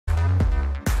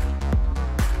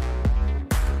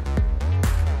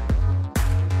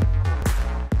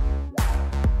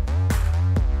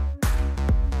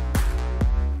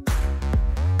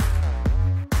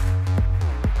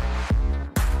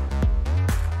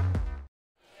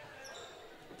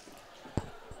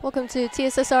Welcome to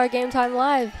TSSR Game Time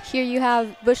Live. Here you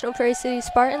have Bushnell-Prairie City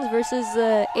Spartans versus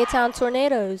the A-Town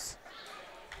Tornadoes.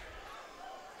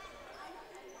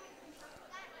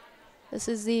 This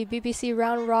is the BPC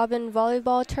Round Robin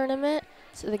Volleyball Tournament,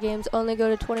 so the games only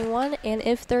go to 21, and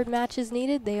if third match is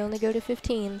needed, they only go to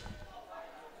 15.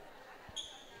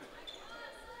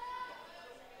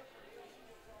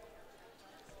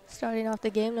 Starting off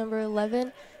the game, number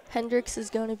 11, Hendricks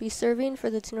is going to be serving for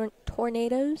the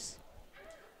Tornadoes.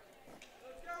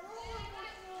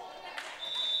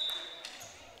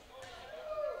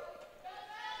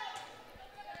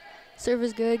 Serve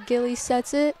is good. Gilly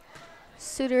sets it.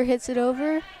 Suter hits it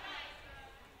over.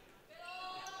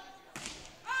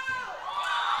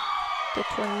 The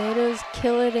Tornadoes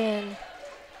kill it in.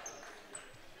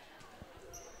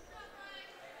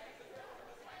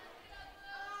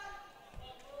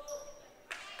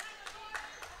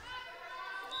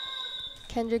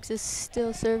 Kendricks is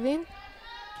still serving.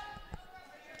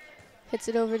 Hits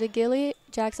it over to Gilly.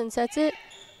 Jackson sets it.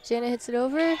 Janet hits it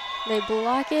over. They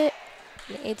block it.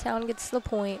 And A-Town gets the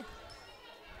point.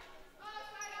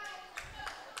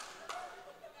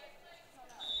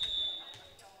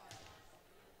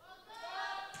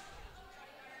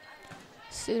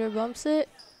 Suter bumps it.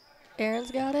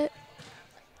 Aaron's got it.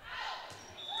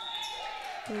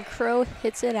 And Crow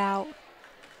hits it out.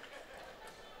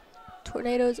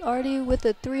 Tornadoes already with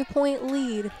a 3-point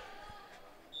lead.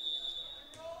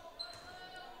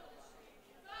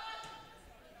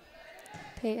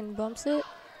 Peyton bumps it.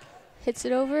 Hits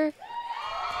it over.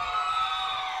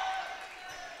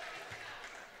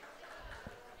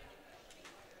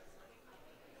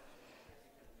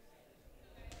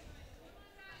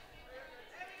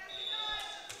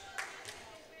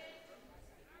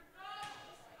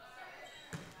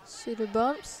 Suter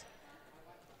bumps.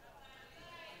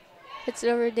 Hits it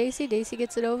over to Daisy. Daisy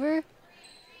gets it over.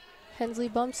 Hensley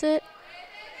bumps it.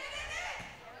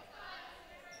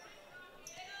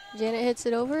 Janet hits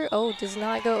it over. Oh, does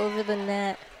not go over the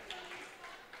net.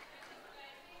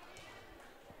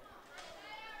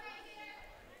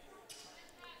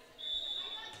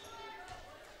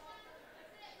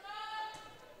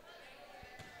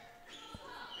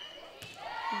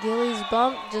 Gilly's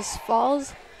bump just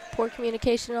falls. Poor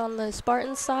communication on the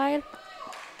Spartans side.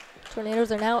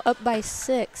 Tornadoes are now up by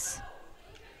 6.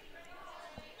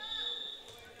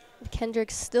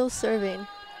 Kendrick's still serving.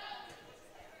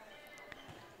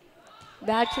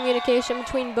 Bad communication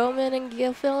between Bowman and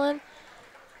Gilfillan.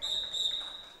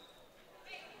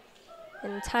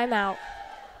 And timeout.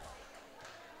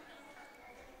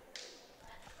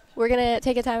 We're gonna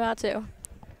take a timeout too.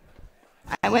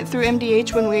 I went through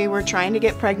MDH when we were trying to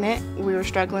get pregnant. We were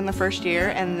struggling the first year,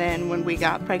 and then when we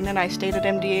got pregnant, I stayed at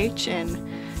MDH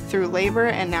and through labor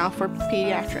and now for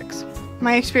pediatrics.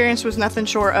 My experience was nothing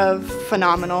short of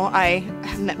phenomenal. I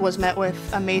was met with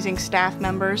amazing staff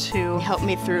members who helped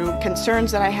me through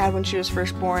concerns that I had when she was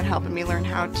first born, helping me learn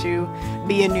how to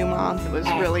be a new mom. It was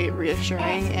really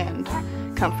reassuring and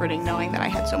comforting knowing that I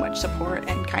had so much support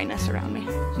and kindness around me.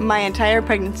 My entire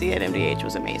pregnancy at MDH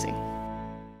was amazing.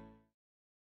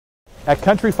 At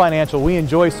Country Financial, we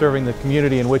enjoy serving the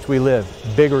community in which we live,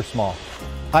 big or small.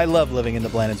 I love living in the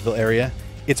Blandonsville area.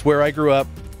 It's where I grew up,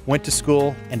 went to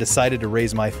school, and decided to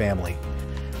raise my family.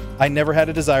 I never had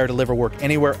a desire to live or work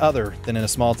anywhere other than in a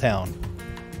small town.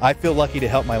 I feel lucky to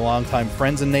help my longtime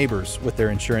friends and neighbors with their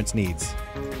insurance needs.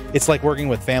 It's like working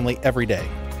with family every day.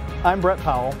 I'm Brett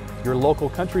Powell, your local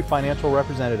Country Financial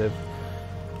representative,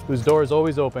 whose door is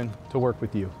always open to work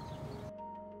with you.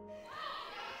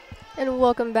 And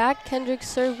welcome back. Kendrick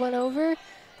serve went over.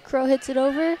 Crow hits it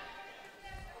over.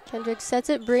 Kendrick sets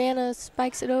it. Brianna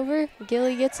spikes it over.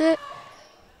 Gilly gets it.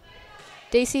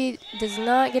 Daisy does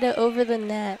not get it over the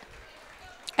net.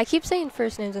 I keep saying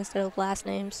first names instead of last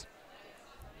names.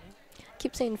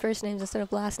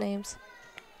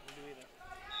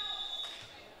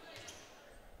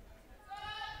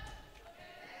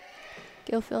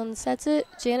 Gilfillan sets it.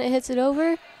 Janet hits it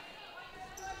over.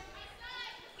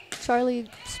 Charlie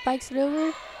spikes it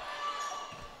over.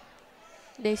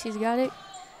 Daisy's got it.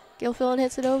 Gilfillan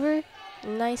hits it over.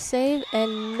 Nice save,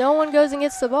 and no one goes and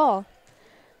gets the ball.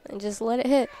 And just let it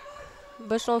hit.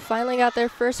 Bushnell finally got their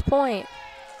first point.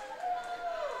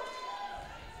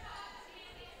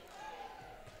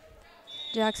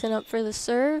 Jackson up for the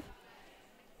serve.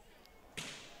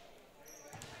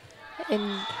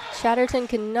 And Chatterton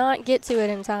could not get to it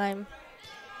in time.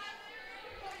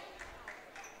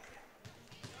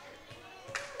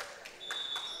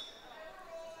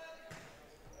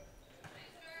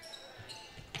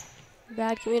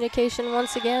 Bad communication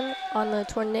once again on the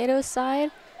Tornadoes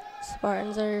side.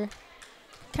 Spartans are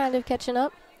kind of catching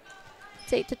up.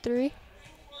 It's 8-3.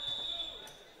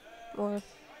 More.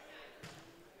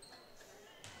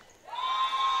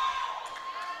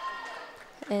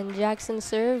 And Jackson's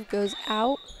serve goes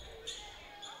out.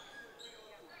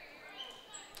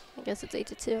 I guess it's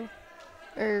 8-2.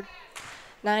 Or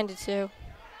 9-2.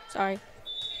 Sorry.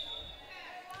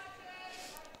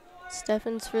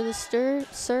 Steffens for the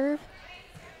serve.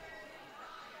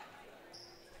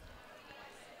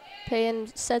 Payne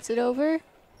sets it over.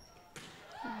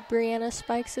 Brianna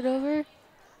spikes it over.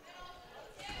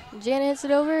 Janet hits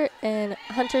it over, and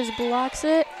Hunters blocks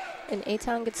it, and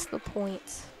A-Town gets the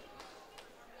point.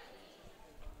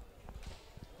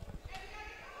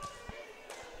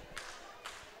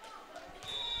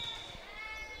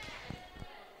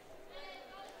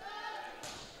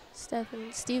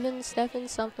 Stephen,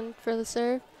 something for the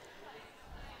serve.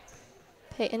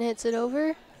 Peyton hits it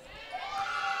over.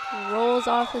 Rolls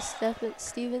off of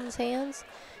Stevens' hands,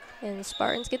 and the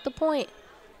Spartans get the point.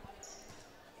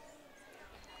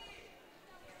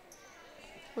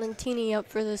 Lentini up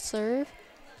for the serve.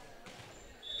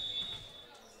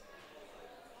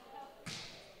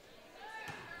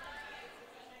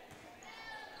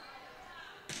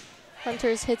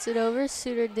 Hunters hits it over.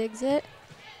 Suter digs it.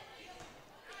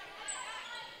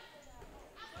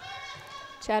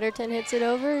 Chatterton hits it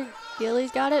over.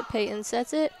 Gilly's got it. Peyton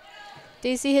sets it.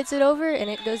 Daisy hits it over, and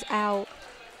it goes out.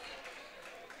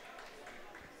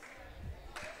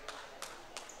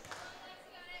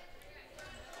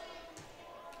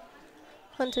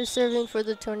 Hunter serving for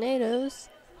the Tornadoes.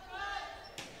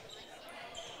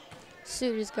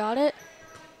 Suter's got it.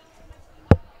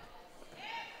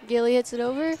 Gilly hits it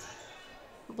over.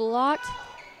 Blocked.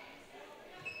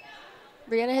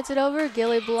 Brianna hits it over.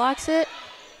 Gilly blocks it.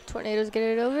 Tornadoes get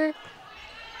it over.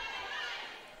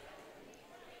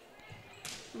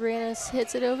 Brianna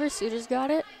hits it over. Suter's got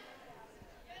it.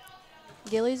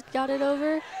 Gilly's got it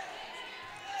over.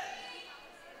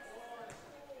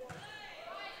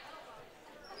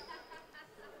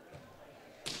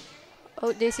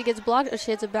 Oh, Daisy gets blocked. Oh,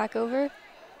 she hits it back over.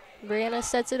 Brianna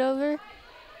sets it over.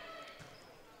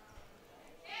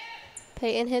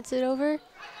 Peyton hits it over.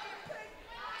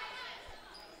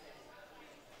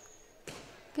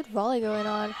 Good volley going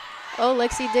on. Oh,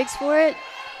 Lexi digs for it.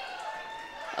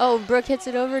 Oh, Brooke hits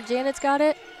it over. Janet's got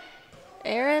it.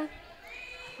 Aaron.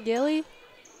 Gilly.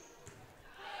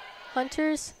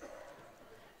 Hunters.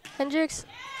 Hendricks.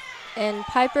 And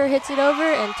Piper hits it over,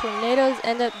 and Tornadoes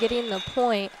end up getting the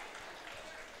point.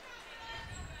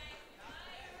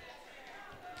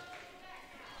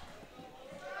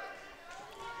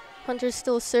 Hunter's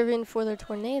still serving for the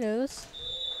Tornadoes.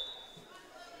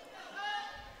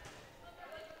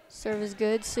 Serve is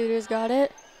good. Suter's got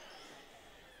it.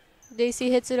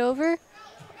 Daisy hits it over.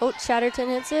 Oh, Chatterton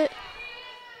hits it.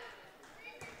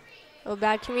 Oh,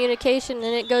 bad communication,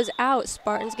 and it goes out.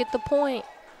 Spartans get the point.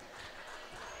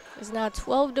 It's now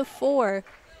 12-4.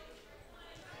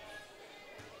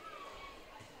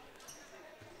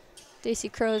 Daisy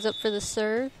Crow's up for the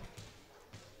serve.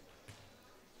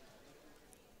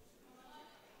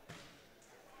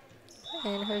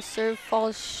 And her serve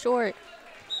falls short.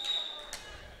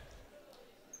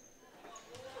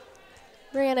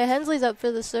 Brianna Hensley's up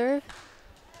for the serve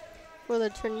for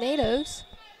the Tornadoes.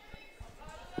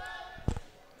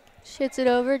 She hits it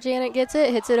over. Janet gets it,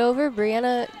 hits it over.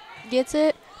 Brianna gets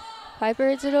it. Piper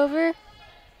hits it over.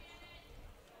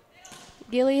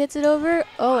 Gilly hits it over.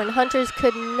 Oh, and Hunters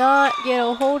could not get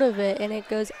a hold of it, and it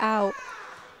goes out.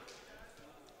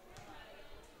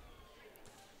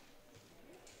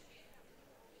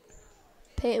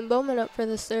 Peyton Bowman up for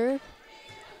the serve.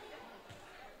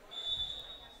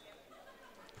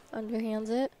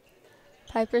 Underhands it.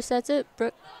 Piper sets it.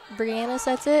 Brianna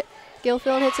sets it.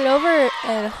 Gilfield hits it over,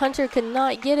 and Hunter could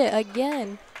not get it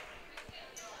again.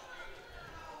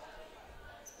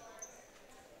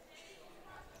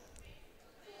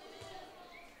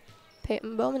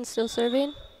 Peyton Bowman still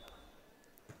serving.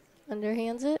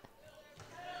 Underhands it.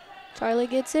 Charlie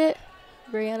gets it.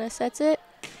 Brianna sets it.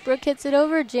 Brooke hits it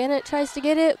over. Janet tries to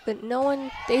get it, but no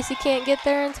one, Daisy can't get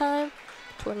there in time.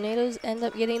 Tornadoes end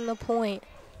up getting the point.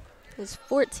 It's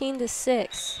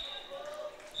 14-6.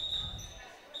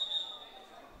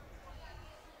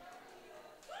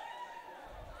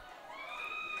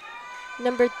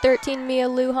 Number 13, Mia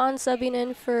Lujan subbing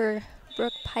in for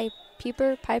Brooke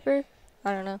Piper.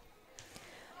 I don't know.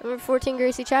 Number 14,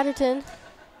 Gracie Chatterton.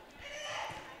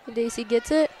 Daisy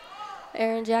gets it.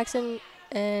 Aaron Jackson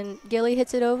and Gilly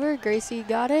hits it over. Gracie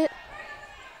got it.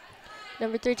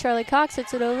 Number 3, Charlie Cox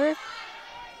hits it over.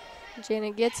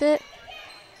 Janet gets it.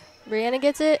 Brianna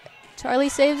gets it. Charlie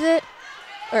saves it.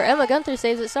 Or Emma Gunther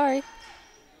saves it, sorry.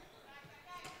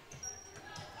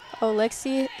 Oh,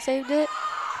 Lexi saved it.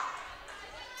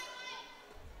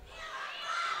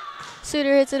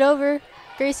 Suter hits it over.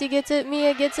 Gracie gets it.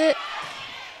 Mia gets it.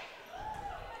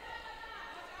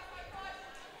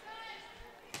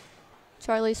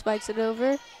 Charlie spikes it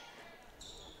over.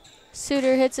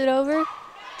 Suter hits it over.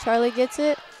 Charlie gets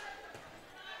it.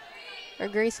 Or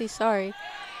Gracie, sorry.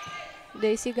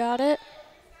 Daisy got it.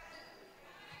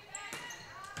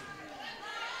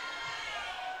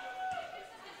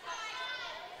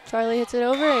 Charlie hits it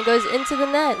over and it goes into the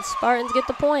net. Spartans get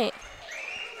the point.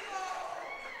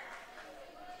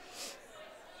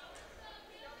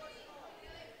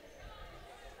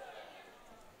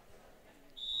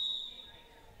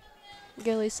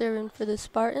 Gilly serving for the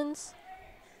Spartans.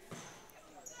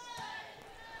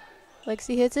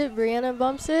 Lexi hits it. Brianna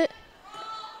bumps it.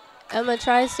 Emma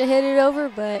tries to hit it over,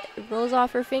 but it rolls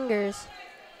off her fingers.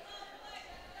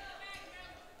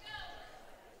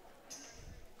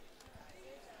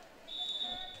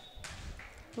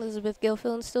 Elizabeth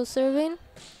Gilfillan still serving.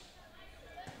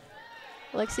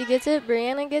 Lexi gets it.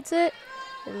 Brianna gets it.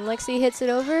 And Lexi hits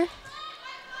it over.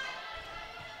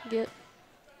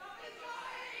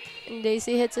 And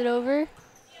Daisy hits it over.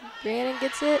 Brianna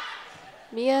gets it.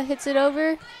 Mia hits it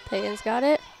over. Peyton's got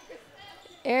it.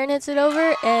 Erin hits it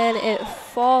over, and it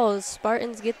falls.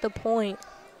 Spartans get the point.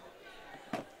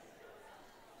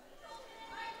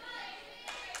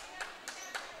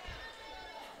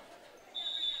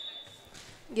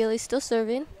 Gilly's still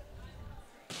serving.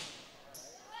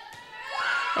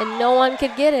 And no one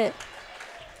could get it.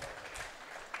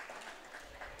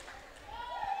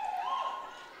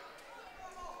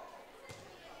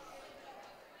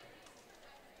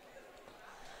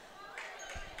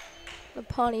 The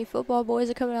Pawnee football boys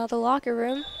are coming out of the locker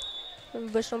room. The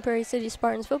Bushnell-Prairie City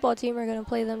Spartans football team are going to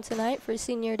play them tonight for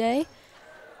senior day.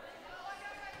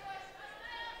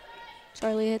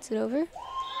 Charlie hits it over.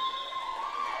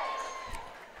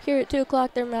 Here at 2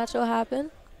 o'clock, their match will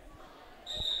happen.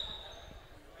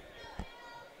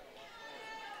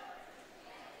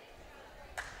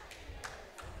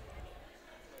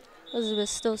 Elizabeth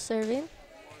still serving.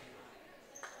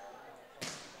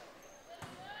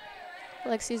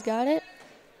 Lexi's got it.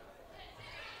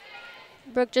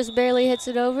 Brooke just barely hits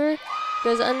it over.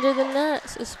 Goes under the net,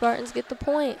 so Spartans get the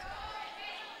point.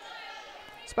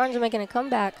 Spartans are making a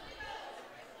comeback.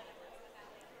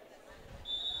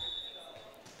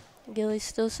 Gilly's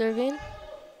still serving.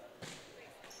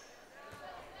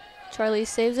 Charlie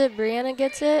saves it. Brianna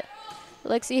gets it.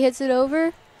 Lexi hits it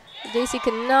over. Daisy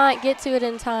could not get to it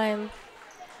in time.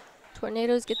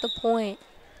 Tornadoes get the point.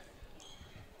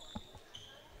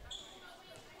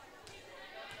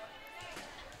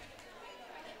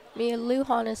 Mia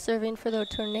Lujan is serving for the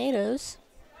Tornadoes.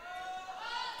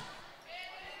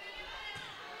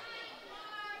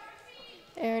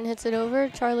 Erin hits it over.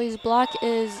 Charlie's block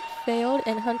is failed,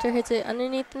 and Hunter hits it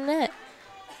underneath the net.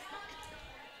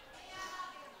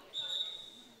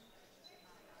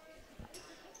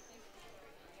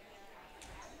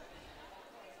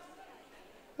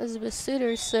 Elizabeth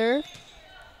Suter's serve.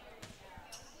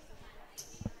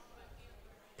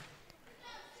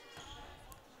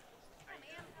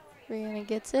 Brianna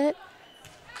gets it.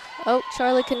 Oh,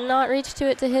 Charlie could not reach to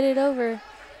it to hit it over.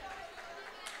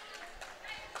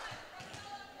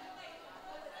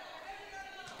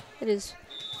 It is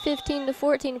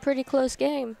 15-14, pretty close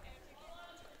game.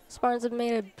 Spartans have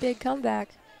made a big comeback.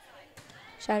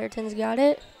 Chatterton's got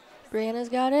it. Brianna's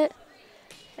got it.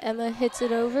 Emma hits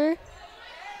it over.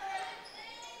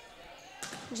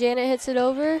 Janet hits it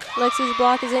over. Lexi's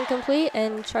block is incomplete,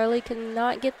 and Charlie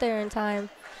cannot get there in time.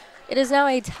 It is now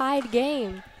a tied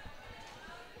game.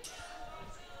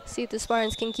 See if the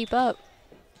Spartans can keep up.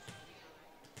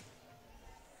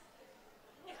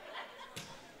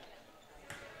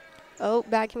 Oh,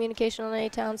 bad communication on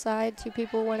A-Town side. 2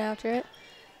 people went after it.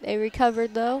 They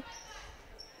recovered, though.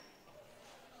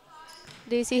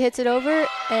 Daisy hits it over,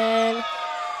 and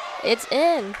it's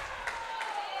in.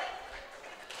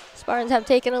 Spartans have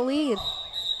taken a lead,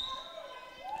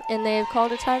 and they have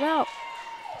called a timeout.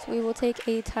 So we will take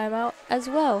a timeout as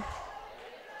well.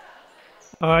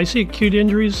 I see acute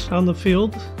injuries on the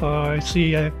field. I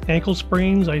see ankle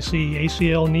sprains. I see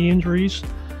ACL knee injuries,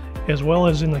 as well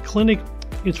as in the clinic.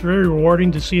 It's very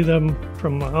rewarding to see them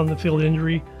from on the field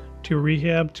injury to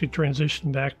rehab to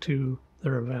transition back to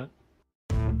their event.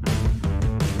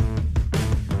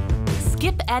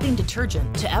 Skip adding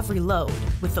detergent to every load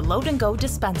with the Load and Go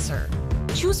dispenser.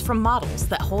 Choose from models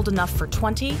that hold enough for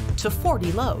 20 to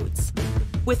 40 loads.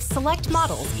 With select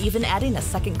models even adding a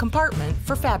second compartment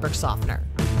for fabric softener.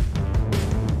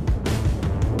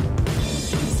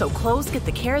 So clothes get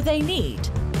the care they need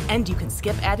And you can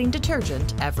skip adding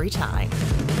detergent every time.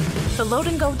 The Load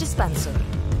and Go dispenser,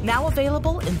 now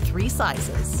available in 3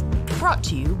 sizes. Brought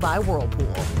to you by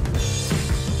Whirlpool.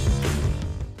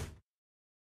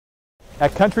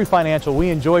 At Country Financial, we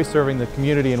enjoy serving the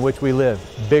community in which we live,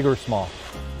 big or small.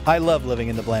 I love living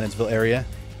in the Blandonsville area.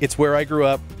 It's where I grew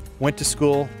up, went to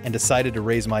school, and decided to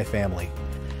raise my family.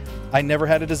 I never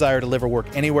had a desire to live or work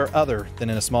anywhere other than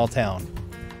in a small town.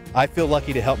 I feel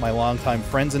lucky to help my longtime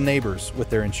friends and neighbors with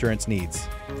their insurance needs.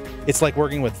 It's like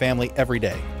working with family every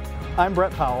day. I'm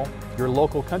Brett Powell, your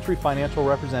local Country Financial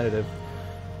representative,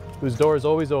 whose door is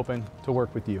always open to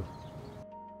work with you.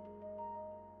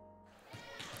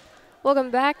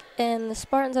 Welcome back, and the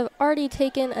Spartans have already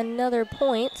taken another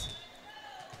point.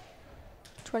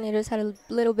 Tornadoes had a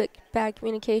little bit bad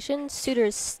communication. Suter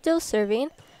is still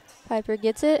serving. Piper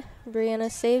gets it. Brianna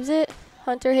saves it.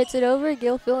 Hunter hits it over.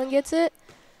 Gilfillan gets it.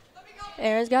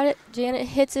 Aaron's got it. Janet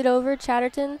hits it over.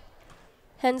 Chatterton.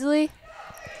 Hensley.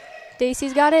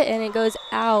 Dacey's got it, and it goes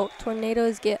out.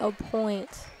 Tornadoes get a point.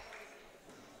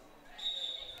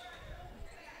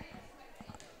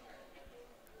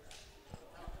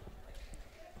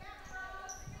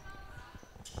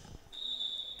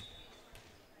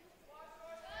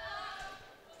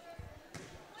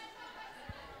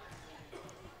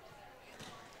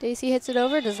 Dacey hits it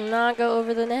over, does not go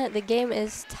over the net. The game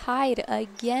is tied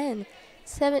again,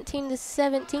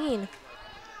 17-17.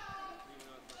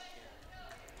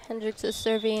 Hendricks is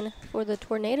serving for the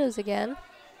Tornadoes again.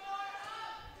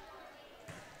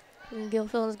 And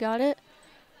Gilfillan's got it.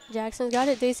 Jackson's got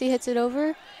it. Dacey hits it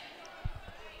over.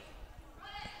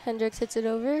 Hendricks hits it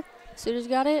over. Suter's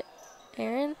got it.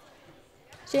 Aaron.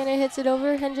 Janet hits it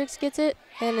over. Hendricks gets it.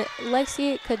 And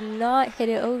Lexi could not hit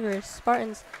it over.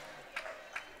 Spartans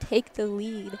take the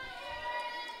lead.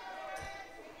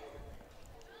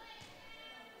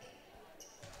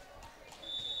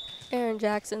 Aaron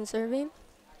Jackson serving.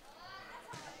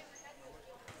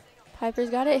 Piper's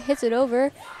got it, hits it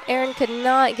over. Aaron could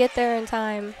not get there in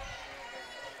time.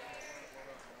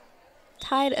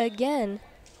 Tied again.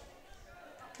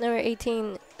 Number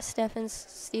 18,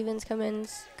 Stevens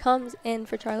comes in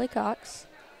for Charlie Cox.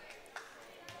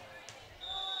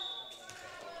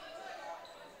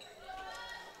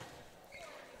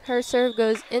 Her serve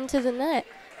goes into the net.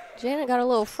 Janet got a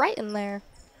little frightened there.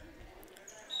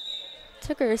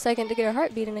 Took her a second to get her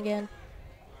heart beating again.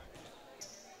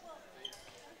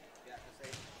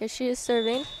 Here she is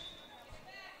serving.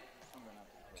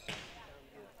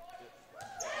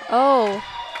 Oh,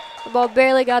 the ball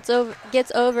barely gets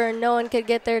over and no one could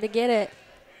get there to get it.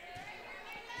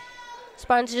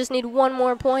 Spartans just need one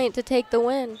more point to take the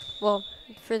win. Well,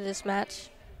 for this match,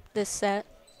 this set.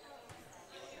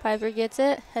 Piper gets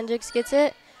it, Hendricks gets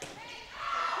it,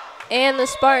 and the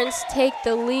Spartans take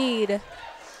the lead.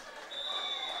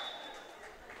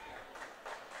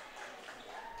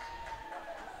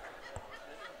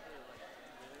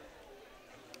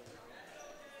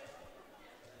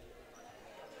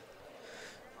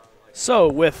 So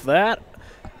with that,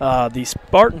 the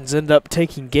Spartans end up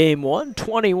taking game 1,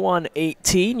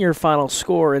 21-18, your final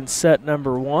score in set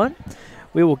number 1.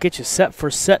 We will get you set for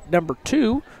set number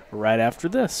 2 right after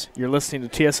this. You're listening to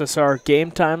TSSR Game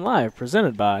Time Live,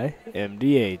 presented by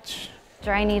MDH.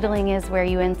 Dry needling is where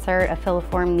you insert a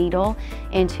filiform needle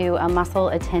into a muscle,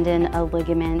 a tendon, a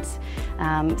ligament,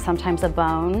 sometimes a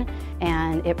bone,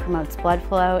 and it promotes blood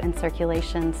flow and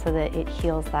circulation so that it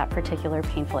heals that particular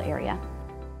painful area.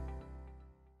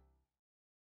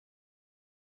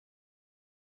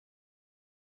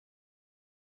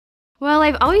 Well,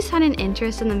 I've always had an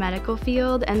interest in the medical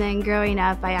field, and then growing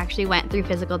up I actually went through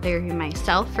physical therapy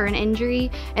myself for an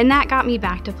injury, and that got me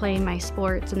back to playing my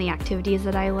sports and the activities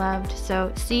that I loved.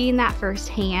 So seeing that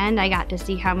firsthand, I got to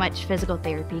see how much physical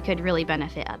therapy could really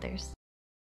benefit others.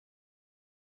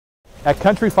 At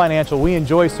Country Financial, we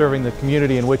enjoy serving the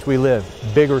community in which we live,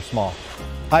 big or small.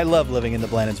 I love living in the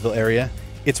Blandonsville area.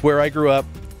 It's where I grew up,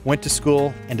 went to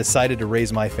school, and decided to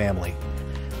raise my family.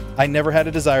 I never had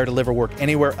a desire to live or work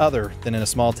anywhere other than in a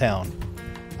small town.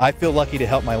 I feel lucky to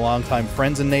help my longtime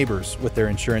friends and neighbors with their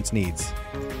insurance needs.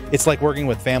 It's like working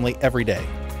with family every day.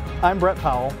 I'm Brett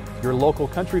Powell, your local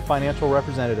Country Financial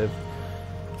representative,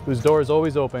 whose door is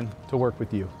always open to work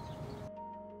with you.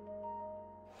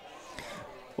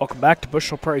 Welcome back to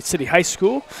Bushnell-Prairie City High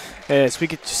School as we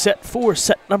get you set for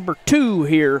set number 2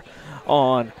 here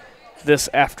on this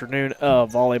afternoon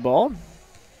of volleyball.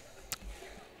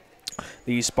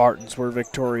 The Spartans were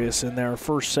victorious in their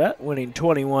first set, winning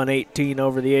 21-18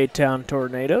 over the A-Town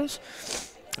Tornadoes.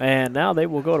 And now they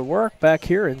will go to work back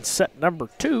here in set number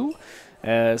 2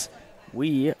 as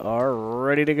we are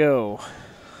ready to go.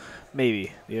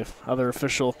 maybe the other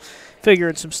official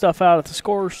figuring some stuff out at the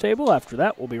scorer's table. After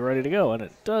that, we'll be ready to go. And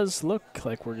it does look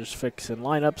like we're just fixing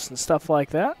lineups and stuff like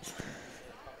that.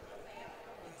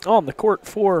 On the court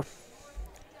for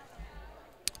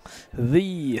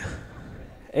the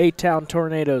A-Town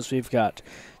Tornadoes, we've got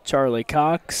Charlie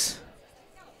Cox,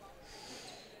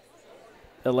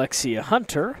 Alexia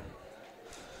Hunter,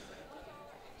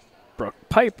 Brooke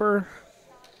Piper,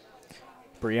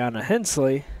 Brianna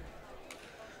Hensley,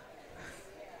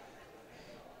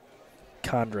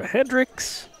 Condra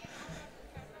Hendricks,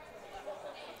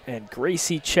 and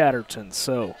Gracie Chatterton.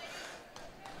 So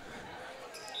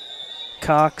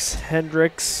Cox,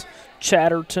 Hendricks,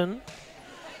 Chatterton,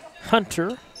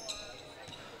 Hunter,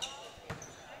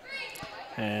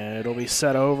 and it'll be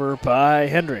set over by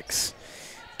Hendricks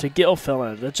to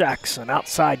Gilfillan, to Jackson,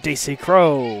 outside Daisy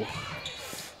Crow.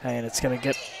 And it's going to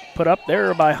get put up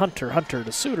there by Hunter. Hunter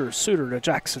to Suter. Suter to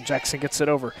Jackson. Jackson gets it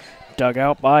over. Dug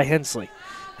out by Hensley.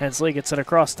 Hensley gets it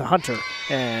across to Hunter.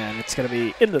 And it's going to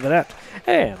be into the net.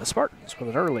 And the Spartans with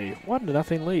an early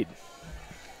 1-0 lead.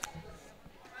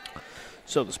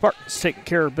 So the Spartans taking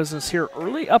care of business here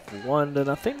early, up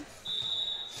 1-0.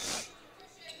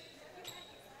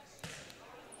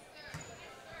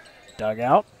 Dug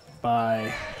out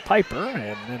by Piper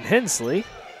and then Hensley.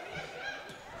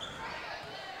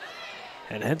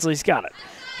 And Hensley's got it.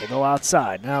 They go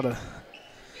outside. Now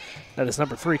that is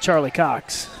number 3, Charlie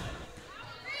Cox.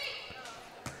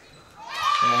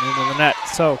 And into the net.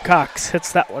 So Cox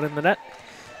hits that one in the net.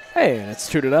 Hey, and it's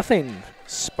 2-0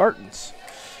 Spartans.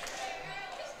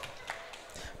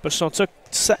 Bushnell took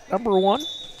set number 1.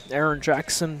 Aaron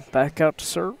Jackson back out to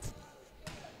serve.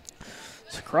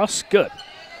 It's across. Good.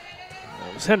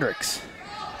 That was Hendricks.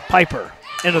 Piper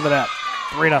into the net.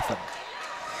 3-0.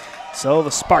 So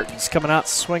the Spartans coming out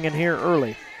swinging here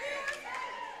early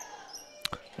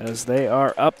as they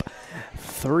are up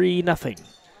 3-0.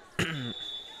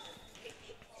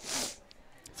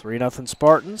 3-0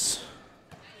 Spartans.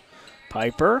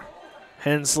 Piper,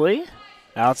 Hensley,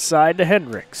 outside to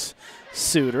Hendricks.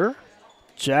 Suter,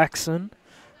 Jackson,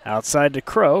 outside to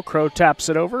Crow. Crow taps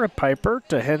it over. Piper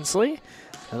to Hensley.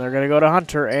 And they're going to go to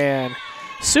Hunter. And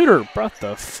Suter brought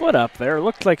the foot up there.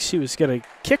 Looked like she was going to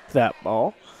kick that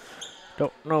ball.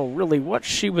 Don't know really what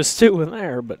she was doing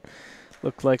there, but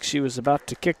looked like she was about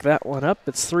to kick that one up.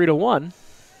 It's 3-1.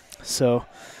 So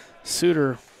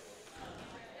Suter,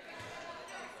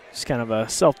 it's kind of a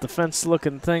self-defense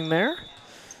looking thing there.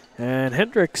 And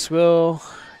Hendricks will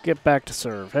get back to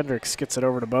serve. Hendricks gets it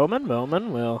over to Bowman.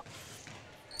 Bowman will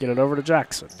get it over to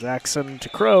Jackson. Jackson to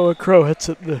Crow. And Crow hits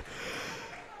it in the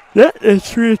net.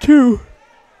 It's 3-2.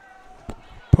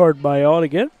 Pardon my yawn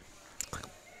again.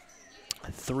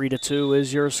 3-2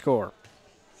 is your score.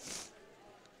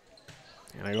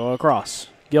 And I go across.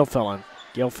 Gilfillan.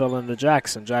 Gilfillan to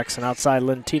Jackson. Jackson outside.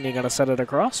 Lentini going to set it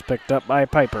across. Picked up by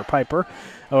Piper. Piper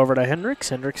over to Hendricks.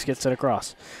 Hendricks gets it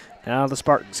across. Now the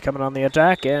Spartans coming on the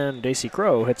attack, and Daisy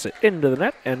Crow hits it into the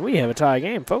net, and we have a tie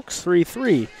game, folks.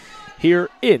 3-3 here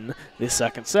in the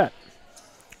second set.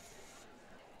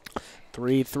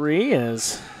 3-3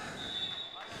 as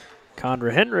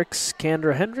Kendra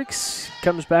Hendricks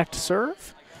comes back to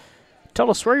serve.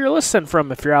 Tell us where you're listening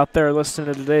from if you're out there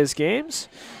listening to today's games.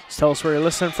 Just tell us where you're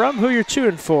listening from, who you're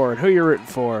cheering for, and who you're rooting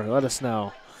for. Let us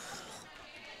know.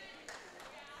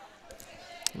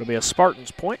 It'll be a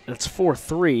Spartans point, and it's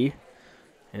 4-3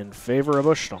 in favor of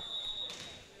Bushnell.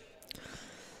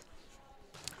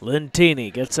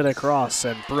 Lentini gets it across,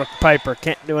 and Brooke Piper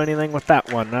can't do anything with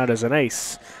that one. That is an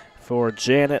ace for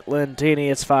Janet Lentini.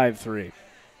 It's 5-3.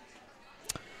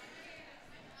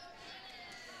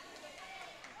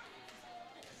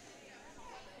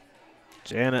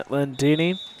 Janet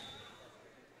Lentini.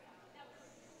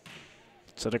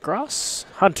 Gets it across.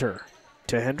 Hunter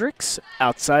to Hendricks.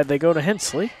 Outside they go to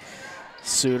Hensley.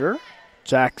 Suter.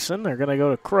 Jackson. They're going to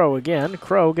go to Crow again.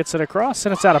 Crow gets it across,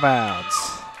 and it's out of bounds.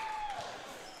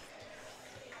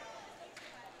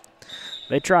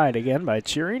 They tried again by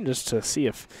cheering just to see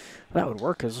if that would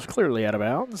work. It was clearly out of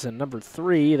bounds. And number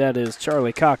 3, that is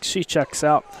Charlie Cox. She checks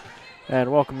out.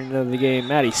 And welcoming into the game,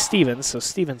 Maddie Stevens. So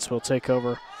Stevens will take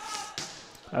over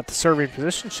at the serving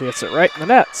position. She hits it right in the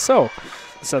net. So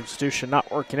the substitution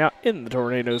not working out in the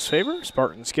Tornadoes' favor.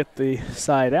 Spartans get the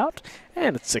side out,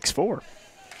 and it's 6-4.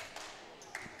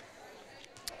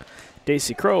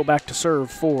 Daisy Crow back to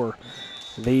serve for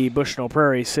the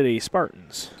Bushnell-Prairie City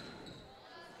Spartans.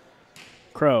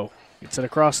 Crow gets it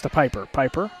across to Piper.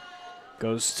 Piper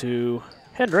goes to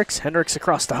Hendricks. Hendricks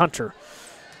across to Hunter.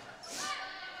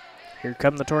 Here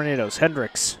come the Tornadoes.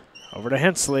 Hendricks over to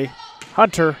Hensley.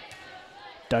 Hunter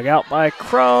dug out by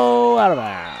Crow, out of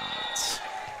bounds.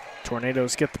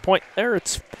 Tornadoes get the point there.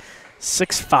 It's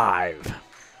 6-5.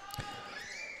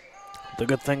 The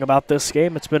good thing about this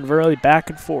game, it's been really back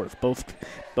and forth. Both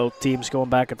teams going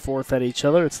back and forth at each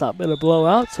other. It's not been a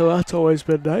blowout, so that's always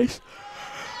been nice.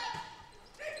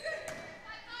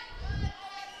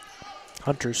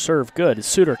 Hunter's serve good.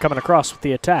 Suter coming across with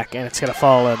the attack, and it's going to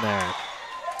fall in there.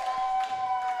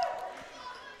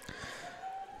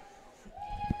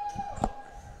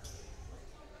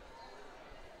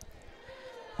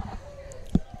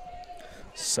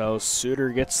 So Suter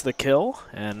gets the kill,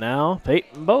 and now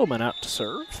Peyton Bowman out to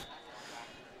serve.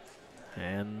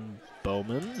 And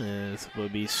Bowman will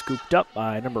be scooped up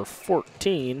by number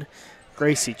 14,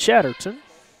 Gracie Chatterton.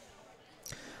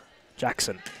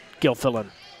 Jackson, Gilfillan,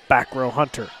 back row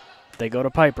Hunter. They go to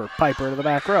Piper. Piper to the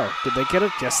back row. Did they get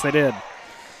it? Yes, they did.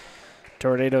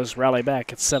 Tornadoes rally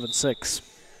back at 7-6.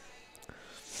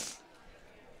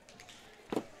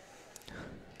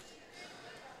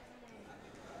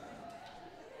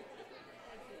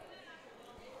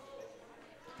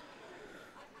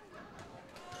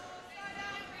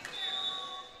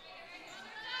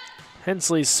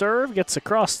 Hensley's serve gets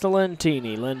across to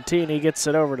Lentini. Lentini gets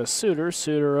it over to Suter.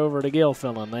 Suter over to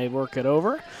Gilfillan. They work it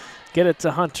over. Get it to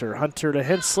Hunter. Hunter to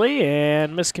Hensley,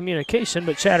 and miscommunication,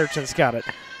 but Chatterton's got it.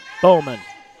 Bowman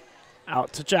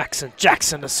out to Jackson.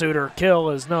 Jackson to Suter. Kill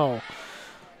is no.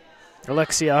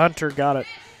 Alexia Hunter got it.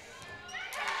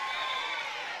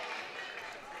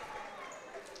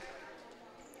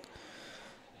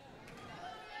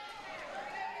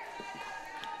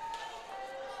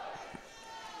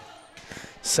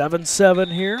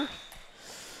 7-7 here.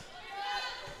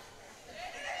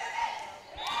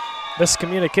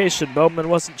 Miscommunication. Bowman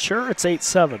wasn't sure. It's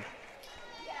 8-7.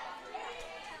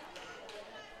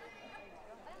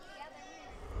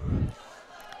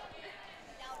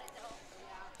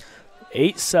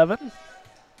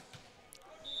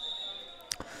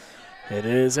 It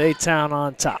is A-Town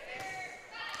on top.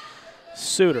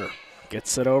 Suter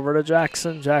gets it over to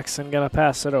Jackson. Jackson gonna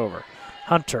pass it over.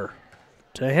 Hunter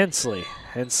to Hensley.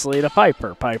 Hensley to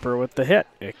Piper. Piper with the hit.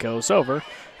 It goes over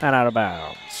and out of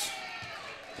bounds.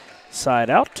 Side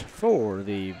out for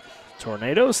the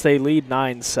Tornadoes. They lead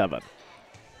 9-7.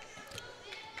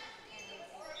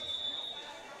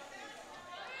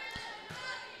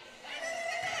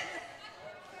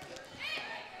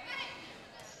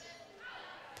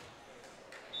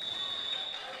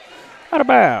 Out of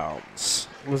bounds.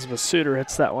 Elizabeth Suter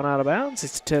hits that one out of bounds.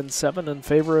 It's 10-7 in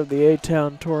favor of the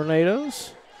A-Town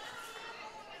Tornadoes.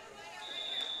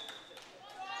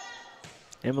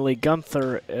 Emily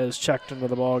Gunther is checked into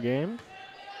the ball game.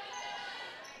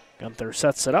 Gunther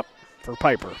sets it up for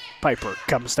Piper. Piper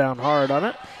comes down hard on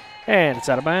it, and it's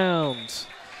out of bounds.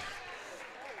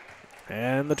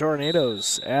 And the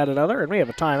Tornadoes add another, and we have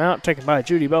a timeout taken by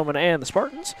Judy Bowman and the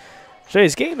Spartans.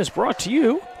 Today's game is brought to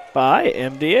you by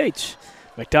MDH.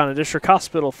 McDonough District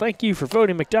Hospital, thank you for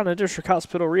voting McDonough District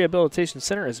Hospital Rehabilitation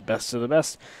Center as best of the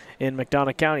best in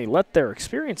McDonough County. Let their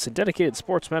experience in dedicated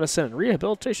sports medicine and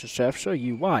rehabilitation staff show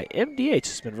you why MDH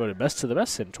has been voted best of the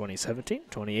best in 2017,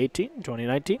 2018,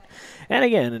 2019, and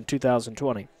again in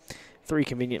 2020. 3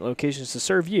 convenient locations to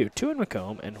serve you, 2 in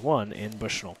Macomb and 1 in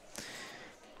Bushnell.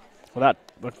 Without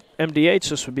MDH,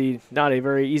 this would be not a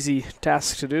very easy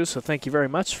task to do, so thank you very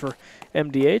much for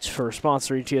MDH for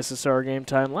sponsoring TSSR Game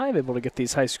Time Live, able to get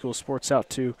these high school sports out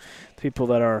to people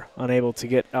that are unable to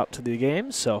get out to the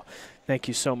games. So thank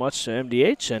you so much to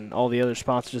MDH and all the other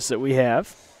sponsors that we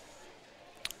have.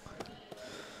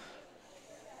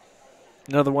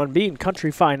 Another one being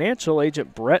Country Financial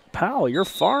agent Brett Powell. Your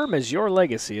farm is your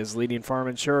legacy. As leading farm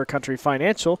insurer, Country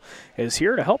Financial is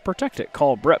here to help protect it.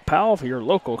 Call Brett Powell for your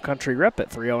local Country rep at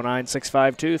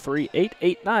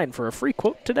 309-652-3889 for a free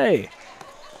quote today.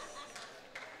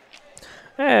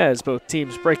 As both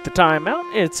teams break the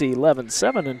timeout, it's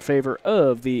 11-7 in favor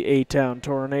of the A-Town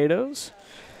Tornadoes.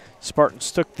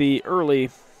 Spartans took the early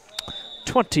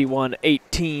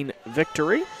 21-18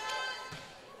 victory.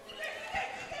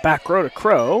 Back row to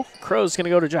Crow. Crow's going to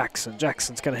go to Jackson.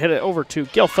 Jackson's going to hit it over to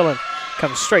Gilfillan.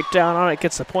 Comes straight down on it,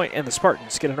 gets the point, and the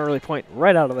Spartans get an early point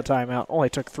right out of the timeout.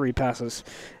 Only took 3 passes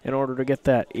in order to get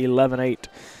that 11-8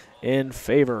 in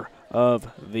favor of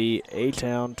the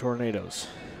A-Town Tornadoes.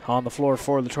 On the floor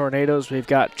for the Tornadoes, we've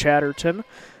got Chatterton.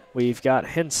 We've got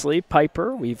Hensley,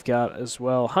 Piper. We've got as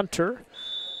well Hunter,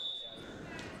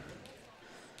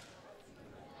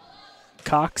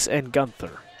 Cox, and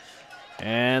Gunther.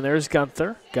 And there's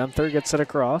Gunther. Gunther gets it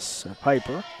across.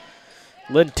 Piper.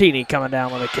 Lentini coming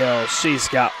down with a kill. She's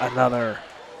got another.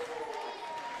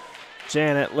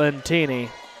 Janet Lentini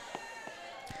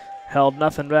held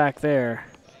nothing back there.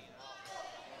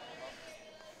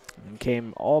 And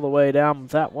came all the way down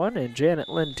with that one, and Janet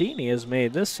Lentini has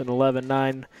made this an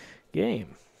 11-9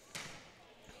 game.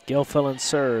 Gilfillan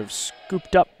serves,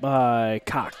 scooped up by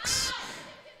Cox.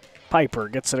 Piper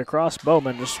gets it across.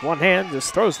 Bowman just one hand,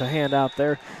 just throws the hand out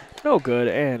there. No good,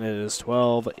 and it is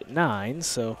 12-9,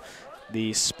 so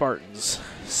the Spartans'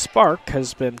 spark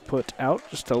has been put out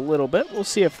just a little bit. We'll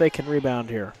see if they can rebound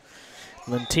here.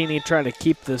 Lentini trying to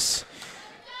keep this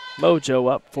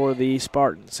mojo up for the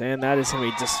Spartans, and that is going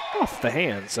to be just off the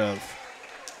hands of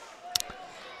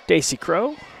Daisy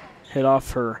Crow. Hit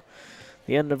off the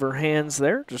end of her hands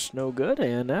there, just no good,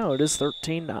 and now it is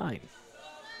 13-9.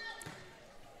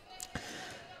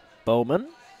 Bowman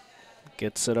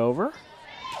gets it over.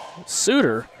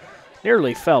 Suter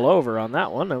nearly fell over on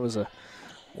that one. That was a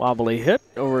wobbly hit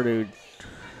over to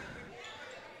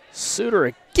Suter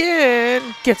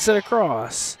again. Gets it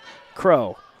across.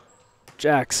 Crow.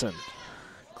 Jackson.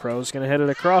 Crow's going to hit it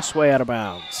across, way out of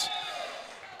bounds.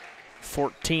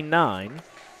 14-9.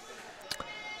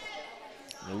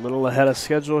 A little ahead of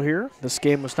schedule here. This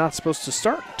game was not supposed to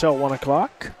start until 1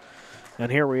 o'clock.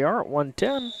 And here we are at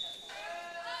 1:10.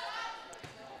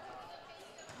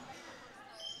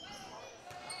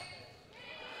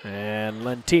 And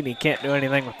Lentini can't do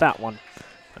anything with that one.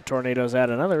 The Tornadoes add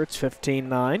another. It's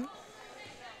 15-9.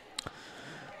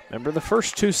 Remember, the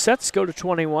first 2 sets go to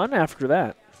 21. After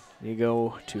that, you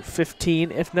go to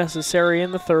 15 if necessary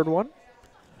in the third one.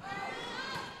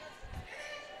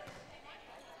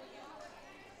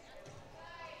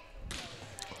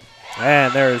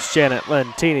 And there's Janet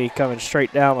Lentini coming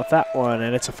straight down with that one,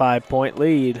 and it's a 5-point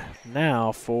lead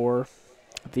now for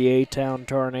the A-Town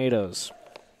Tornadoes.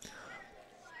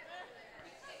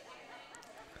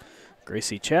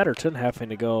 Gracie Chatterton having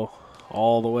to go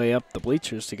all the way up the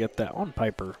bleachers to get that one.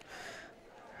 Piper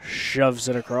shoves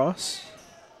it across.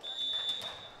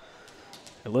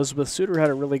 Elizabeth Suter had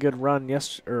a really good run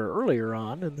earlier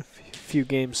on in the few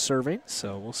games serving,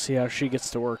 so we'll see how she gets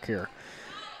to work here.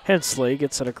 Hensley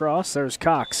gets it across. There's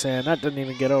Cox, and that didn't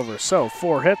even get over. So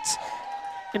 4 hits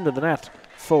into the net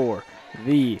for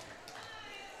the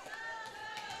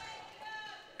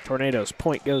Tornadoes.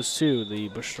 Point goes to the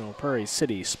Bushnell-Prairie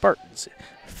City Spartans.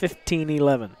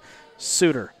 15-11.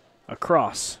 Suter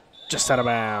across, just out of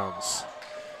bounds.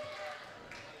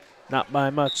 Not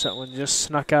by much. That one just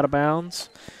snuck out of bounds.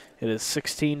 It is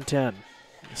 16-10.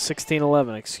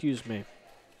 16-11, excuse me.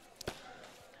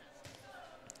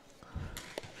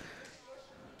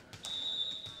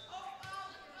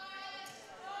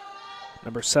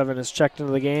 Number 7 is checked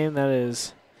into the game. That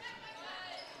is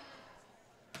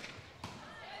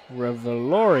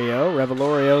Revelorio.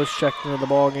 Revelorio is checked into the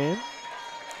ball game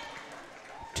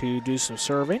to do some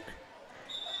serving.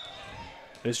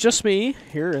 It's just me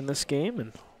here in this game,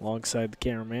 and alongside the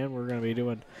cameraman, we're going to be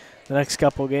doing the next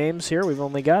couple games here. We've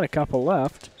only got a couple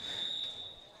left.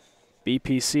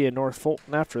 BPC and North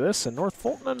Fulton after this, and North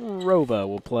Fulton and Rova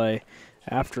will play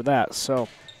after that. So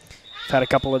I've had a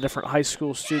couple of different high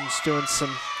school students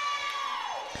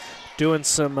doing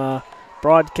some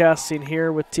broadcasting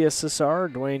here with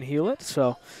TSSR, Dwayne Hulett.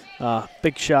 So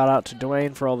big shout out to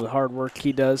Dwayne for all the hard work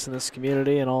he does in this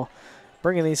community, and all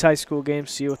bringing these high school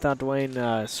games to you. Without Dwayne,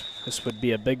 this would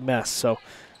be a big mess. So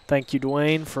thank you,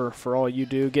 Dwayne, for all you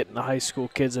do, getting the high school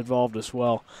kids involved as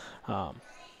well.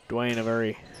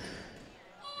 Dwayne,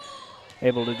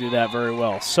 able to do that very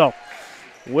well. So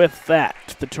with that,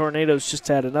 the Tornadoes just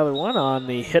had another one on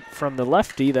the hit from the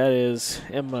lefty. That is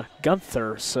Emma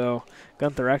Gunther. So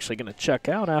Gunther actually going to check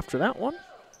out after that one.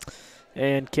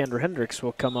 And Kendra Hendricks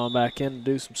will come on back in and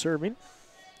do some serving.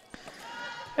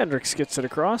 Hendricks gets it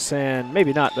across, and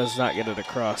maybe does not get it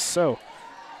across. So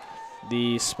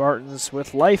the Spartans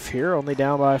with life here, only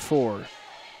down by 4.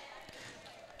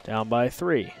 Down by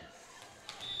 3.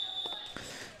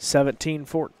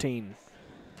 17-14.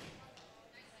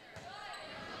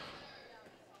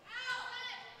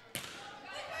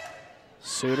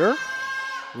 Suter,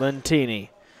 Lentini,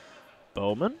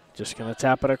 Bowman, just going to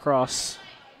tap it across.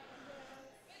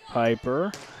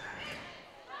 Piper.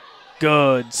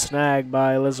 Good snag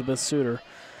by Elizabeth Suter.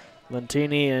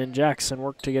 Lentini and Jackson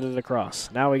work to get it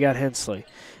across. Now we got Hensley.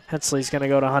 Hensley's going to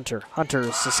go to Hunter.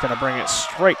 Hunter's just going to bring it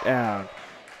straight down.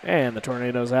 And the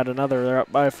Tornadoes had another. They're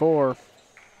up by 4.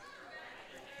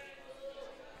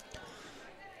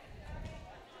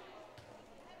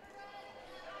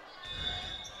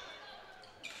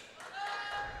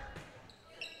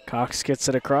 Cox gets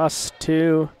it across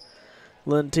to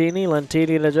Lentini.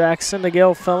 Lentini to Jackson to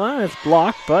Gilfillan. It's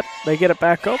blocked, but they get it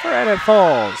back over, and it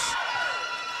falls.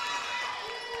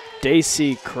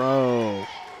 Daisy Crow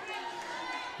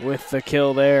with the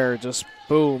kill there. Just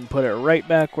boom, put it right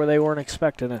back where they weren't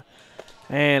expecting it.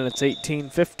 And it's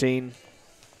 18-15.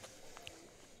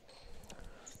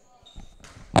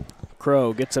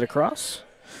 Crow gets it across.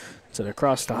 Gets it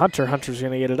across to Hunter. Hunter's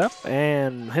going to get it up,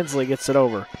 and Hensley gets it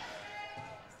over.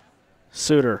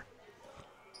 Suter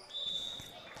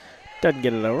doesn't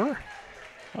get it over.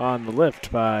 On the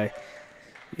lift by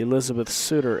Elizabeth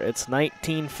Suter. It's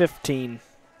 19-15.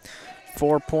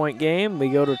 4-point game. We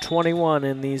go to 21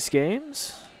 in these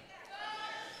games.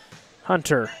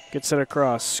 Hunter gets it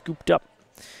across. Scooped up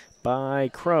by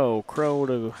Crow. Crow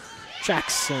to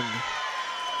Jackson.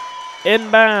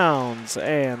 Inbounds.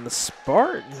 And the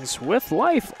Spartans with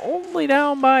life only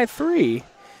down by 3.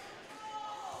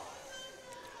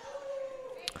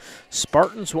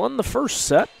 Spartans won the first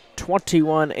set.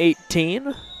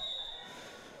 21-18.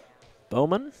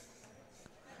 Bowman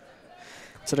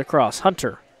gets it across.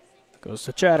 Hunter goes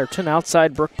to Chatterton,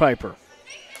 outside Brooke Piper.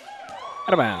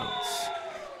 Out of bounds.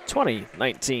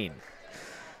 20-19.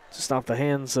 Just off the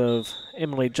hands of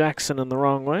Emily Jackson in the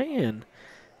wrong way, and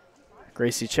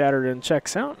Gracie Chatterton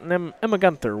checks out, and Emma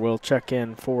Gunther will check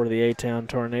in for the A-Town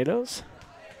Tornadoes.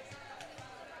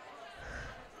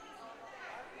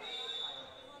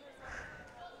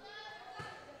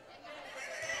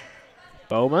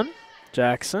 Bowman,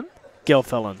 Jackson,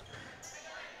 Gilfillan.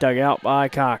 Dug out by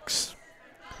Cox.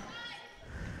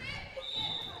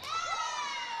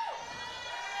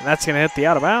 And that's going to hit the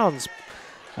out of bounds.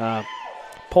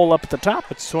 Pull up at the top.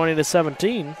 It's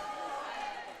 20-17.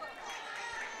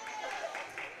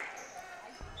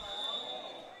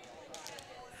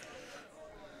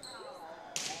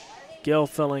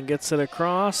 Gilfillan gets it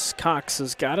across. Cox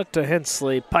has got it to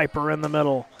Hensley. Piper in the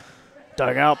middle.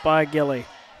 Dug out by Gilly.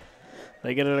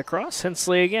 They get it across.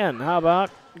 Hensley again. How about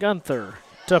Gunther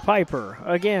to Piper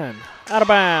again. Out of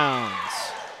bounds.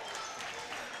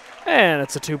 And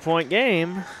it's a 2-point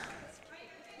game.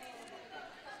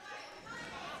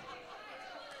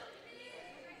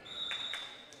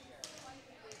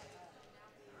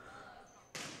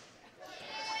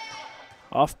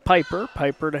 Off Piper.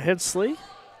 Piper to Hensley.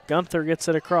 Gunther gets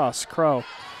it across. Crow.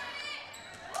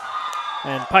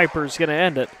 And Piper's going to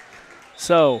end it.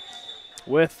 So,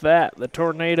 with that, the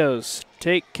Tornadoes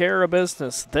take care of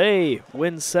business. They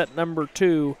win set number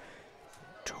 2,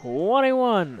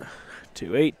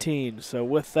 21-18. So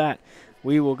with that,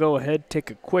 we will go ahead,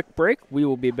 take a quick break. We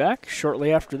will be back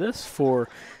shortly after this for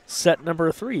set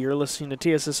number 3. You're listening to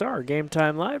TSSR Game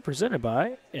Time Live, presented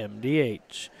by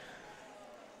MDH.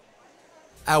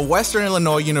 At Western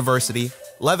Illinois University,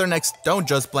 leathernecks don't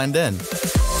just blend in.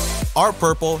 Our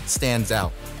purple stands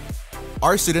out.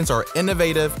 Our students are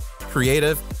innovative,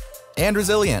 creative, and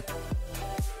resilient.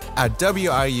 At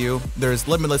WIU, there's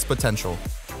limitless potential,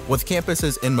 with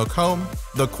campuses in Macomb,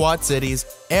 the Quad Cities,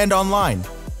 and online.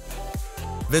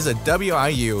 Visit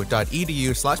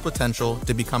wiu.edu/potential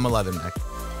to become a leatherneck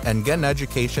and get an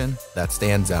education that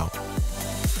stands out.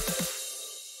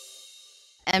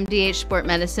 MDH Sport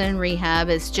Medicine Rehab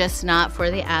is just not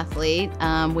for the athlete.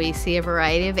 We see a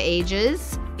variety of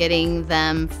ages, getting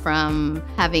them from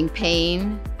having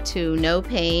pain to no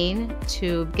pain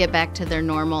to get back to their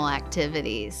normal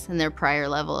activities and their prior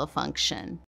level of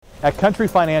function. At Country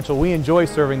Financial, we enjoy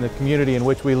serving the community in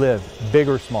which we live, big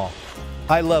or small.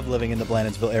 I love living in the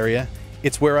Blandonsville area.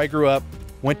 It's where I grew up,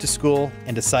 went to school,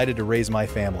 and decided to raise my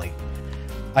family.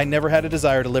 I never had a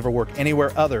desire to live or work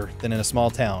anywhere other than in a small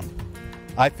town.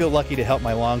 I feel lucky to help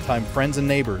my longtime friends and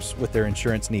neighbors with their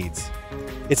insurance needs.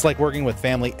 It's like working with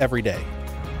family every day.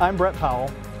 I'm Brett Powell,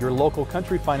 your local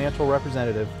Country Financial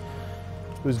representative,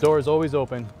 whose door is always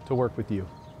open to work with you.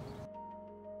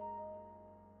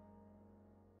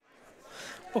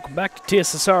 Welcome back to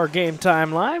TSSR Game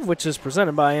Time Live, which is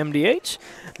presented by MDH,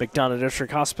 McDonough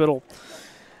District Hospital,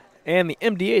 and the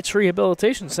MDH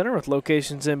Rehabilitation Center, with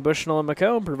locations in Bushnell and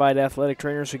Macomb, provide athletic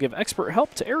trainers who give expert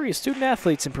help to area student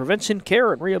athletes in prevention,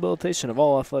 care, and rehabilitation of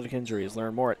all athletic injuries.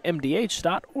 Learn more at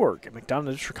mdh.org. At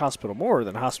McDonough District Hospital, more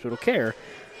than hospital care,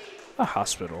 a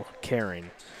hospital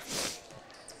caring.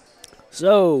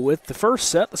 So, with the first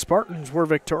set, the Spartans were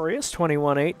victorious,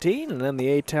 21-18, and then the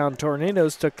A-Town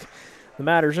Tornadoes took the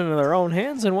matters into their own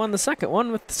hands and won the second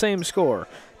one with the same score,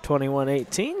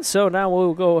 21-18. So now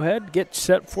we'll go ahead, get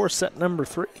set for set number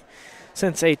 3.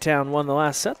 Since A-Town won the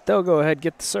last set, they'll go ahead and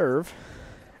get the serve.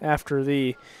 After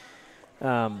the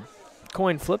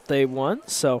coin flip, they won.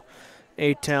 So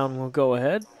A-Town will go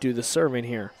ahead, do the serving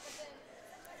here.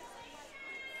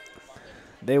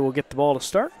 They will get the ball to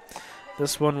start.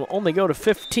 This one will only go to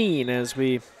 15 as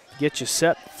we get you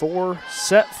set for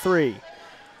set 3.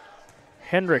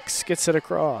 Hendricks gets it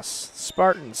across.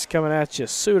 Spartans coming at you.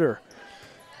 Suter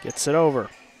gets it over.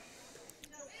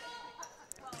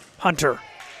 Hunter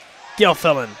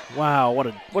Gelfellen. Wow, what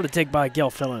a take by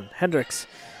Gelfellen. Hendricks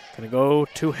going to go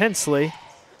to Hensley.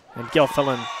 And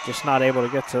Gelfellen just not able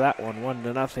to get to that one.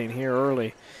 1-0 here early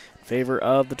in favor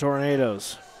of the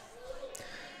Tornadoes.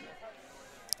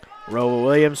 Rowa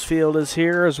Williams Field is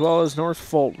here, as well as North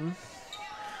Fulton.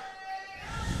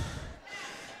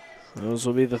 Those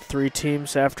will be the three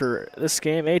teams after this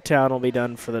game. A-Town will be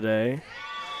done for the day.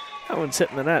 That one's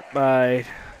hitting the net by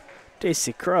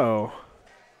Daisy Crow.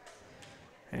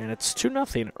 And it's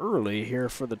 2-0 early here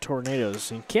for the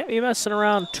Tornadoes. You can't be messing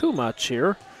around too much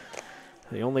here.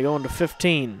 They only go into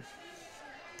 15.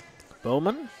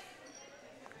 Bowman.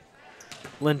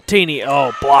 Lentini,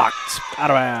 oh, blocked,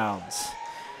 out of bounds.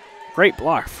 Great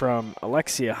block from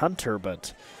Alexia Hunter,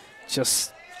 but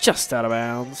just out of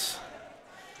bounds.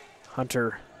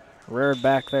 Hunter reared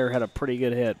back there, had a pretty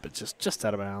good hit, but just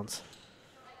out of bounds.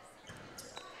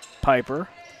 Piper.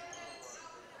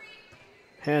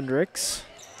 Hendricks.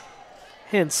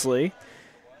 Hensley.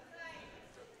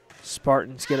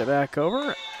 Spartans get it back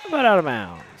over, but out of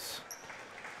bounds.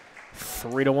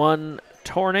 3-1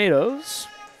 Tornadoes.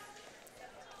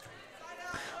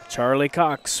 Charlie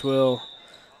Cox will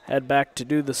head back to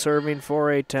do the serving for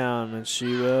A-Town, and she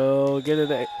will get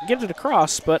it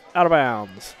across, but out of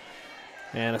bounds.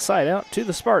 And a side out to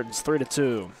the Spartans,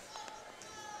 3-2.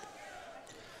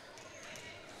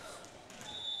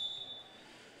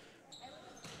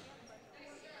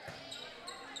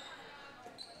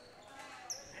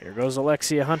 Here goes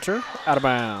Alexia Hunter, out of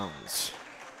bounds.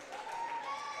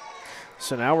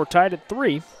 So now we're tied at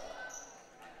 3.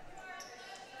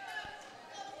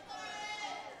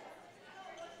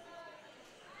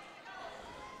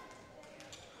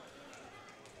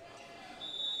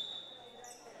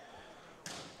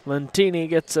 Lentini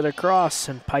gets it across,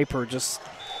 and Piper just...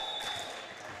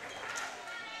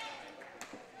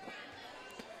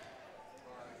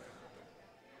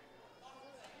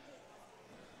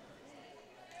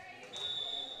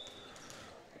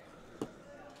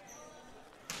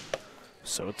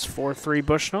 So it's 4-3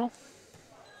 Bushnell.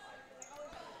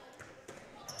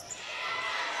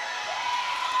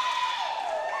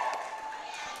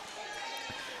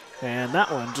 And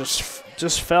that one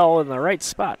just fell in the right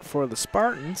spot for the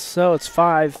Spartans, so it's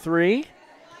 5-3.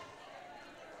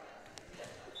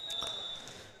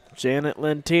 Janet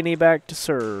Lentini back to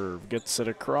serve. Gets it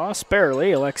across,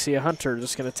 barely. Alexia Hunter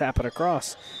just going to tap it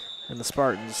across. And the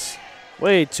Spartans,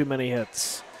 way too many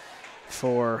hits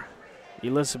for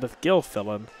Elizabeth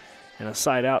Gilfillan, and a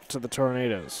side out to the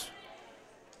Tornadoes.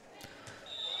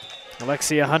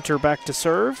 Alexia Hunter back to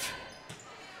serve.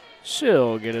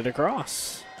 She'll get it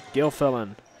across.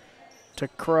 Gilfillan to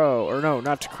Crow, or no,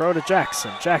 not to Crow, to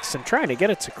Jackson. Jackson trying to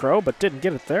get it to Crow, but didn't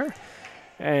get it there.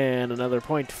 And another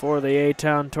point for the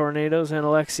A-Town Tornadoes and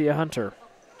Alexia Hunter.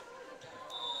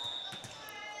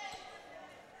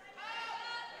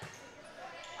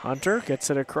 Hunter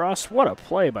gets it across. What a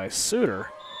play by Suter.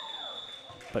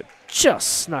 But just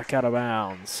snuck out of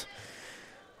bounds.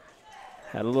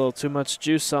 Had a little too much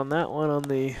juice on that one on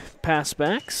the pass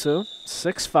back, so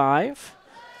 6-5.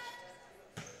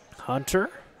 Hunter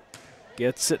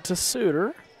gets it to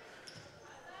Suter.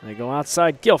 They go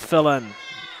outside. Gilfillan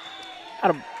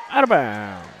out of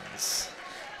bounds.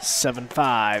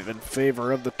 7-5 in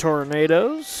favor of the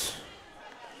Tornadoes.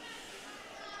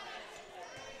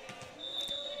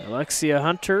 Alexia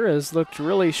Hunter has looked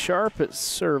really sharp at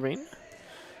serving.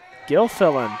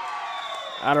 Gilfillan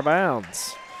out of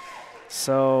bounds.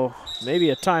 So maybe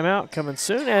a timeout coming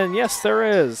soon. And yes, there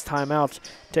is. Timeout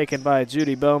taken by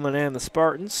Judy Bowman and the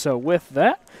Spartans. So with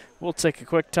that, we'll take a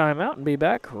quick timeout and be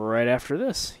back right after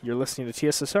this. You're listening to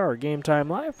TSSR Game Time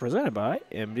Live, presented by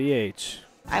MDH.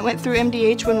 I went through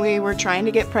MDH when we were trying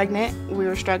to get pregnant. We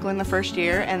were struggling the first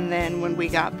year, and then when we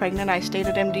got pregnant, I stayed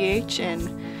at MDH and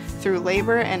through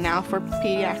labor and now for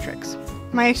pediatrics.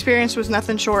 My experience was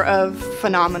nothing short of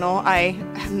phenomenal. I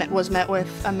was met with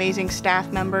amazing staff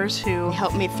members who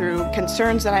helped me through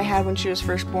concerns that I had when she was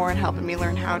first born, helping me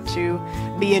learn how to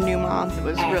be a new mom. It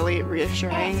was really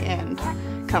reassuring and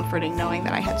comforting knowing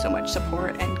that I had so much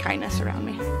support and kindness around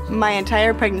me. My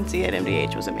entire pregnancy at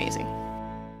MDH was amazing.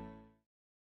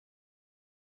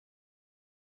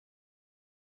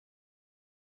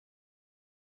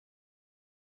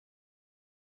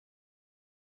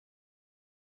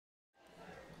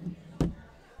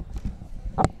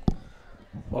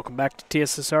 Welcome back to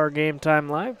TSSR Game Time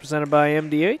Live, presented by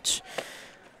MDH.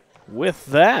 With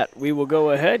that, we will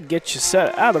go ahead and get you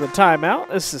set out of the timeout.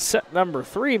 This is set number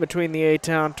 3 between the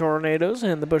A-Town Tornadoes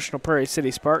and the Bushnell-Prairie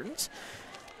City Spartans.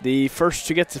 The first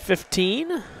to get to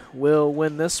 15 will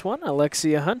win this one.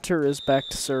 Alexia Hunter is back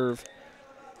to serve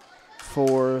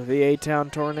for the A-Town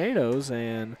Tornadoes,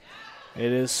 and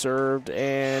It is served,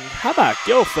 and how about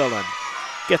Gilfillan?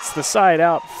 Gets the side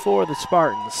out for the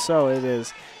Spartans. So it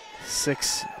is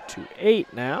 6-8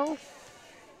 now.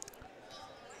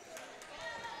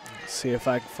 Let's see if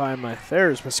I can find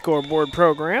there's my scoreboard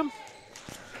program.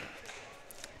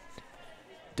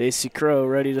 Daisy Crow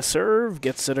ready to serve,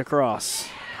 gets it across.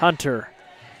 Hunter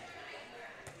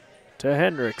to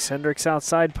Hendricks. Hendricks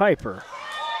outside Piper.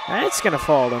 And it's going to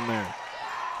fall in there.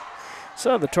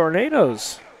 So the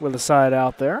Tornadoes with a side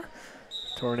out there.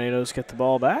 Tornadoes get the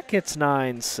ball back. It's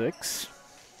 9-6.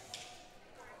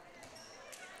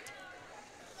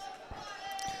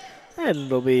 And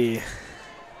it'll be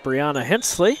Brianna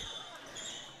Hensley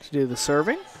to do the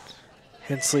serving.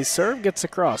 Hensley's serve gets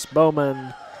across.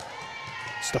 Bowman.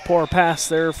 Just a poor pass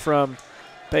there from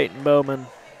Peyton Bowman.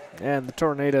 And the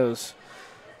Tornadoes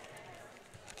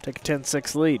take a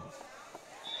 10-6 lead.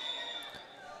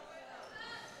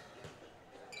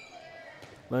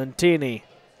 Lentini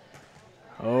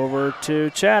over to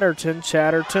Chatterton.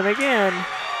 Chatterton again.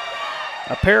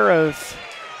 A pair of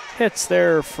hits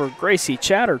there for Gracie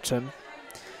Chatterton.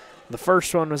 The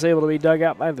first one was able to be dug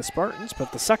out by the Spartans,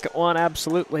 but the second one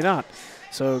absolutely not.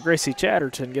 So Gracie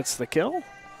Chatterton gets the kill.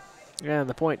 And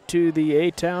the point to the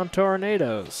A-Town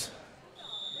Tornadoes.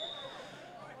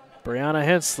 Brianna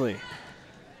Hensley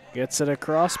gets it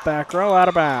across, back row, out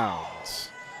of bounds.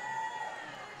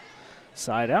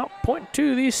 Side out, point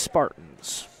to the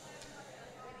Spartans.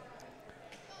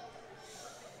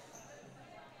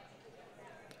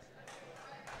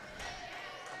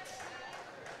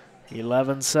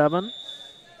 (11-7).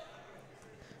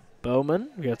 Bowman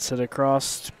gets it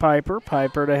across to Piper.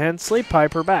 Piper to Hensley.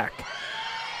 Piper back.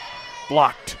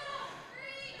 Blocked.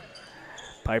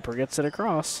 Piper gets it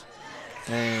across.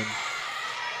 And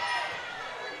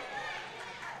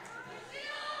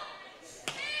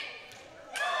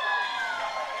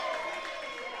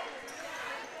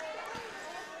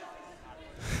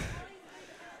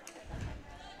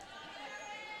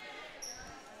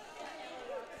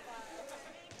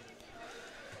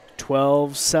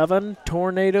 (12-7).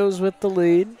 Tornadoes with the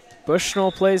lead.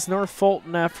 Bushnell plays North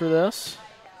Fulton after this.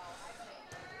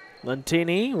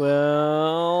 Lentini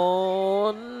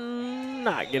will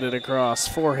not get it across.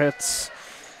 4 hits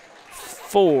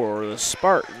for the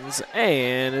Spartans,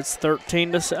 and it's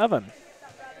 13-7.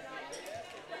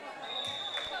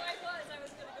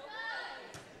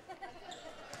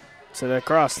 So that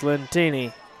across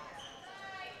Lentini.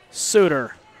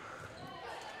 Suter.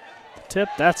 Tip,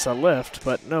 that's a lift,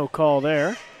 but no call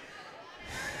there.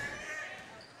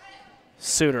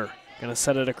 Suter gonna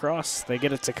set it across. They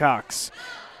get it to Cox.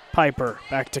 Piper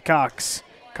back to Cox.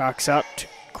 Cox out to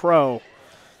Crow.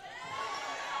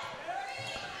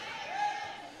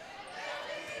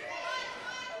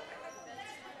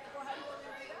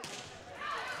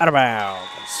 Out of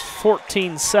bounds.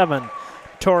 14-7.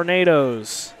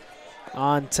 Tornadoes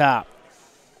on top.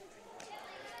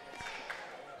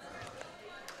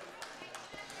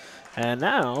 And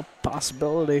now,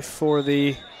 possibility for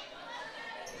the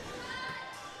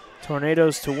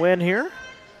Tornadoes to win here.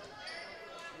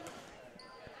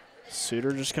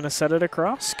 Suter just going to set it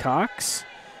across. Cox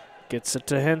gets it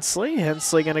to Hensley.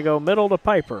 Hensley going to go middle to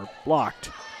Piper. Blocked.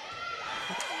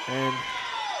 And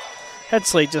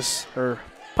Hensley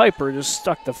Piper just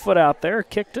stuck the foot out there,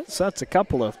 kicked it. So that's a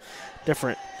couple of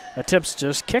different attempts to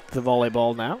just kick the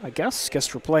volleyball now, I guess.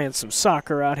 Guess we're playing some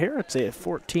soccer out here. It's a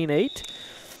 14-8.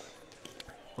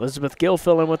 Elizabeth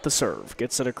Gilfillan with the serve.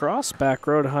 Gets it across. Back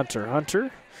row to Hunter.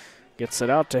 Hunter gets it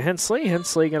out to Hensley.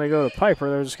 Hensley going to go to Piper.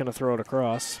 They're just going to throw it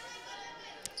across.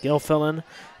 Gilfillan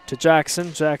to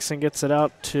Jackson. Jackson gets it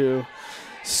out to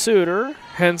Suter.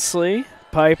 Hensley.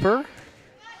 Piper.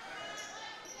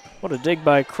 What a dig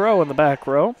by Crow in the back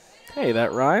row. Hey,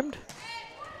 that rhymed.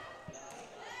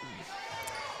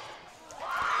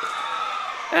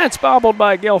 And it's bobbled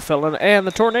by Gilfillan, and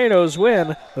the Tornadoes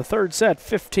win the third set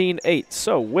 15-8.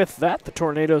 So with that, the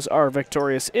Tornadoes are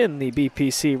victorious in the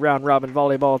BPC round-robin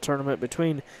volleyball tournament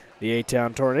between the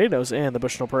A-Town Tornadoes and the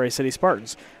Bushnell-Prairie City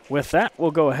Spartans. With that,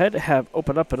 we'll go ahead and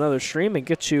open up another stream and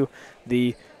get you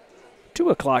the 2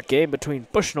 o'clock game between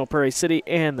Bushnell-Prairie City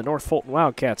and the North Fulton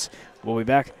Wildcats. We'll be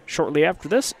back shortly after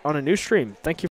this on a new stream. Thank you.